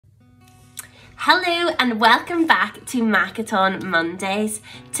Hello and welcome back to Makaton Mondays.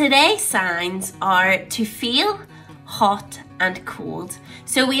 Today's signs are to feel, hot and cold.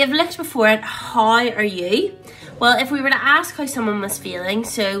 So we have looked before at how are you? Well, if we were to ask how someone was feeling,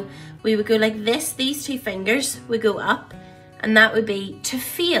 so we would go like this, these two fingers would go up and that would be to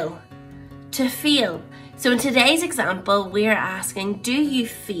feel, to feel. So in today's example, we are asking, do you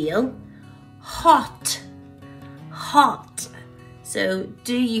feel hot? Hot. So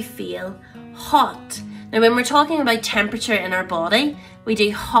do you feel hot? Now when we're talking about temperature in our body, we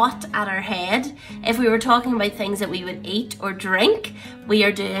do hot at our head. If we were talking about things that we would eat or drink, we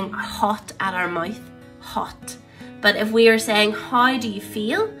are doing hot at our mouth, hot. But if we are saying, how do you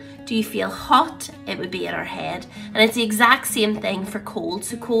feel? Do you feel hot? It would be at our head. And it's the exact same thing for cold.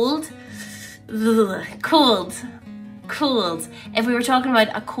 So cold, cold. Cold. If we were talking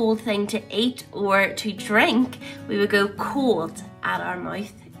about a cold thing to eat or to drink, we would go cold at our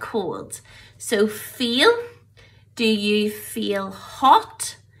mouth, cold. So feel, do you feel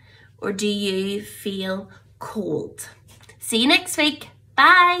hot or do you feel cold? See you next week.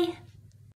 Bye.